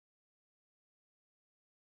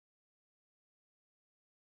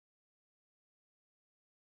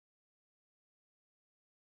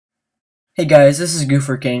Hey guys, this is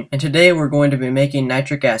Goofer King, and today we're going to be making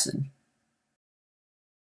nitric acid.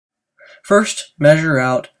 First, measure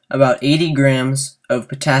out about 80 grams of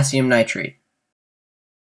potassium nitrate.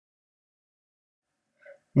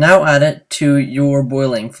 Now add it to your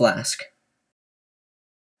boiling flask.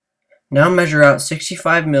 Now measure out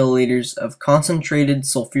 65 milliliters of concentrated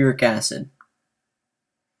sulfuric acid.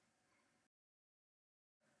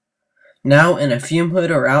 Now in a fume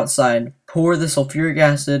hood or outside, pour the sulfuric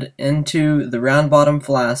acid into the round bottom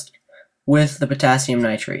flask with the potassium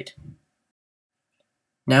nitrate.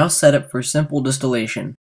 Now set it for simple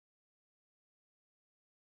distillation.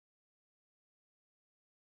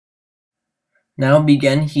 Now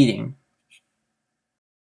begin heating.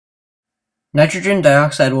 Nitrogen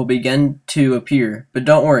dioxide will begin to appear, but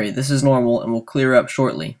don't worry, this is normal and will clear up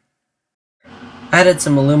shortly. Added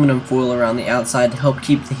some aluminum foil around the outside to help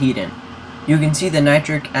keep the heat in. You can see the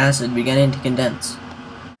nitric acid beginning to condense.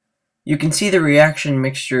 You can see the reaction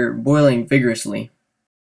mixture boiling vigorously.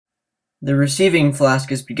 The receiving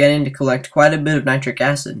flask is beginning to collect quite a bit of nitric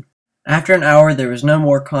acid. After an hour there was no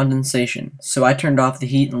more condensation, so I turned off the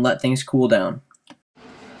heat and let things cool down.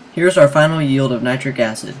 Here's our final yield of nitric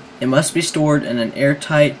acid. It must be stored in an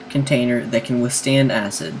airtight container that can withstand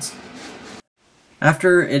acids.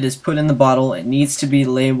 After it is put in the bottle, it needs to be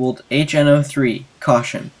labeled HNO3,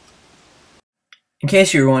 caution. In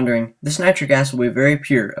case you were wondering, this nitric acid will be very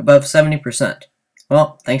pure, above 70%.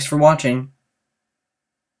 Well, thanks for watching.